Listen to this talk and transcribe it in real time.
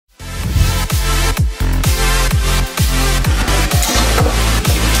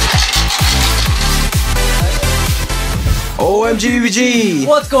OMG!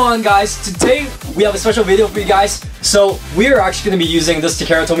 What's going on, guys? Today we have a special video for you guys. So we're actually going to be using this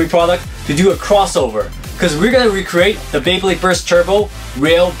Takara Tomy product to do a crossover, because we're going to recreate the Beyblade Burst Turbo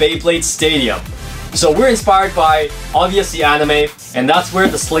Rail Beyblade Stadium. So we're inspired by obviously anime, and that's where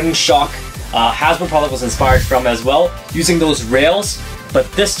the Sling Shock Hasbro product was inspired from as well, using those rails.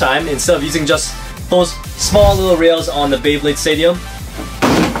 But this time, instead of using just those small little rails on the Beyblade Stadium,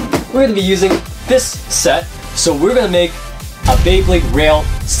 we're going to be using this set. So we're going to make a Beyblade Rail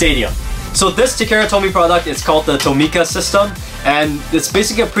Stadium. So this Takara Tomy product is called the Tomica System, and it's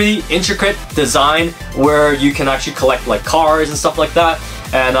basically a pretty intricate design where you can actually collect like cars and stuff like that.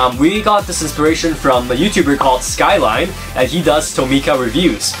 And we got this inspiration from a YouTuber called Skyline, and he does Tomica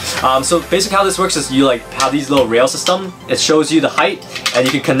reviews. So basically how this works is you like have these little rail system. It shows you the height, and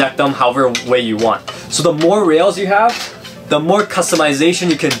you can connect them however way you want. So the more rails you have, the more customization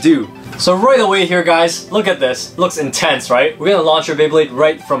you can do. So right away here, guys, look at this. Looks intense, right? We're gonna launch our Beyblade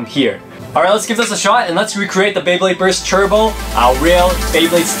right from here. Alright, let's give this a shot and let's recreate the Beyblade Burst Turbo Rail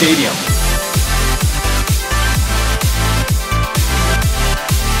Beyblade Stadium.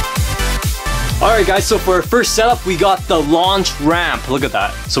 Alright guys, so for our first setup, we got the launch ramp. Look at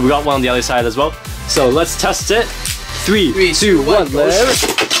that. So we got one on the other side as well. So let's test it. 3, 2, 1, let's...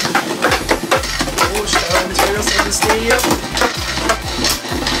 materials in the stadium.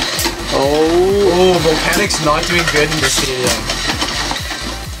 Oh, Volcanic's not doing good in this stadium.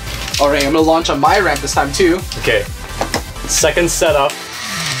 Alright, I'm gonna launch on my ramp this time too. Okay. Second setup.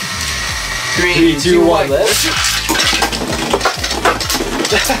 3, 2, 1, let's...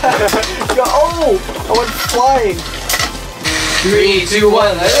 Oh! I went flying! 3, 2,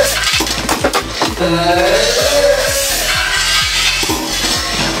 1, let's...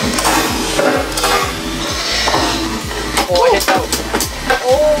 Oh, I hit that.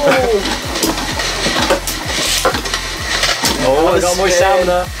 Oh, I got more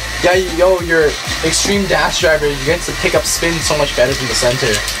stamina. Yeah, yo, your extreme dash driver, you get to pick up spin so much better from the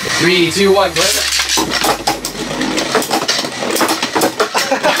center. 3, 2, 1, go ahead.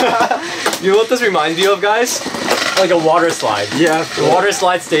 You know what this reminds me of, guys? Like a water slide. Yeah, the water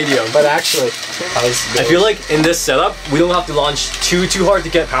slide stadium. But actually, I feel like in this setup, we don't have to launch too hard to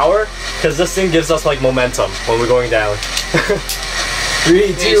get power, because this thing gives us like momentum when we're going down.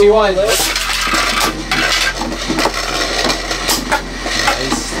 3, 2, 1, let's...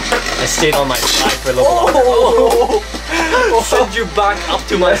 I stayed on my slide for a little longer. Oh. Send you back up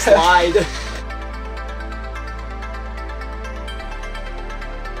to my slide.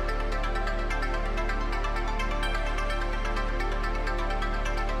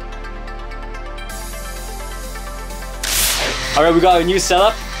 Alright, we got a new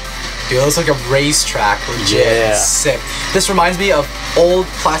setup. Dude, it looks like a racetrack, legit. Yeah. It's sick. This reminds me of old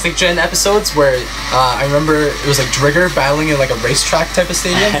Plastic Gen episodes where I remember it was like Drigger battling in like a racetrack type of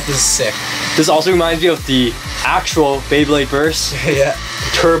stadium. This is sick. This also reminds me of the actual Beyblade Burst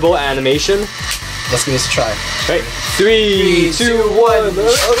Turbo animation. Let's give this a try. Right. 3, 2, 1.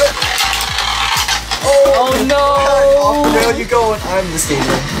 Oh no! Off the rail you go and I'm the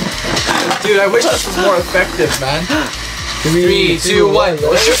stadium. Dude, I wish this was more effective, man. 3, 2, 1.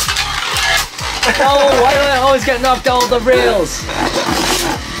 Oh, why do I always get knocked off the rails? 3,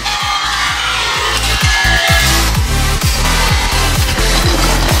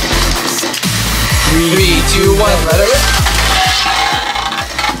 2, 1, let it.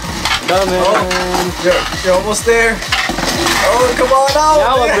 Come in. Oh, you're almost there. Oh, come on out.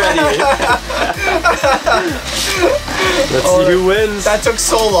 Now I'm ready. Let's see who wins. That took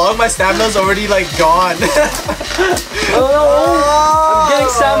so long. My stamina's already like gone. Oh, I'm getting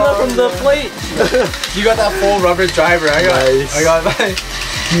stamina from the plate. You got that full rubber driver. I got my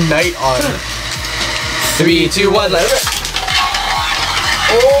Unite on. 3, 2, 1, let it.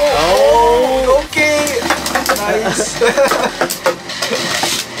 Oh, okay. Nice.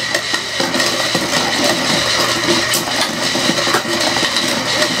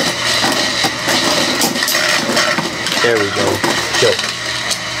 There we go. Go.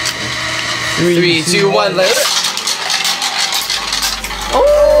 3, 2, 1, let it. Oh,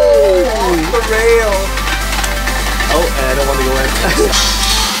 off the rail. Oh, and I don't want to go in.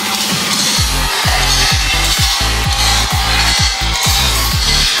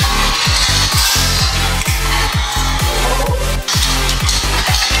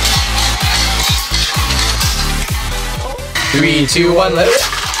 3, 2, 1, let it.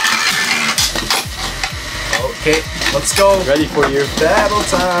 Okay, let's go. Ready for you. Battle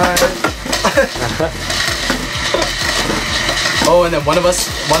time. Oh, and then one of our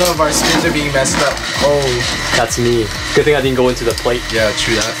spins are being messed up. Oh, that's me. Good thing I didn't go into the plate. Yeah,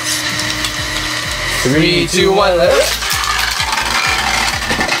 true that. 3, 2, 1, let it.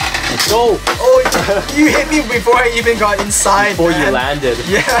 Go! Oh, you hit me before I even got inside. Before man. you landed.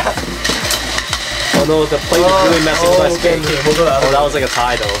 Yeah. Oh no, the plate is really messing with my skin. Okay, we'll go the other way. That was like a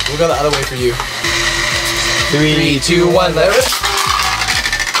tie though. We'll go the other way for you. 3, 2, 1, let it.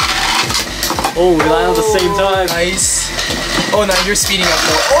 Oh, we landed at the same time. Nice. Oh, now you're speeding up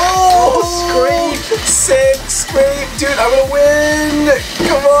though. Oh, scrape! Sick scrape! Dude, I'm gonna win!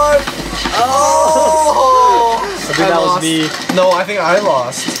 Come on! Oh! I think that was me. No, I think I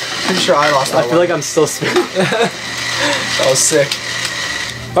lost. Pretty sure I lost that I feel like I'm still spinning. That was sick.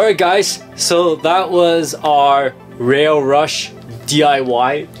 Alright guys, so that was our Rail Rush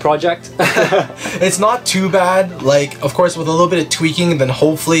DIY project. It's not too bad. Like, of course, with a little bit of tweaking, then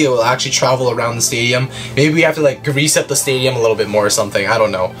hopefully it will actually travel around the stadium. Maybe we have to like grease up the stadium a little bit more or something. I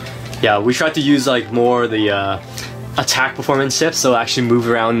don't know. Yeah, we tried to use like more the attack performance chips, so actually move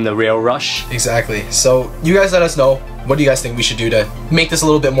around in the Rail Rush. Exactly. So you guys let us know. What do you guys think we should do to make this a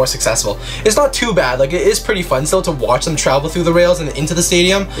little bit more successful? It's not too bad. Like, it is pretty fun still to watch them travel through the rails and into the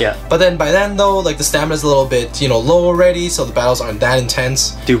stadium. Yeah. But then by then though, like the stamina's a little bit, you know, low already, so the battles aren't that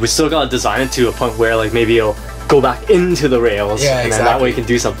intense. Dude, we still gotta design it to a point where like maybe it'll go back into the rails. Yeah, and then that way you can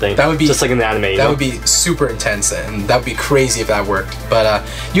do something. That would be just like in the anime. That would be super intense, and that would be crazy if that worked. But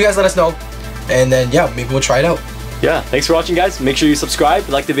you guys let us know, and then yeah, maybe we'll try it out. Yeah, thanks for watching guys. Make sure you subscribe,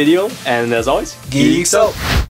 like the video, and as always, Geeks out!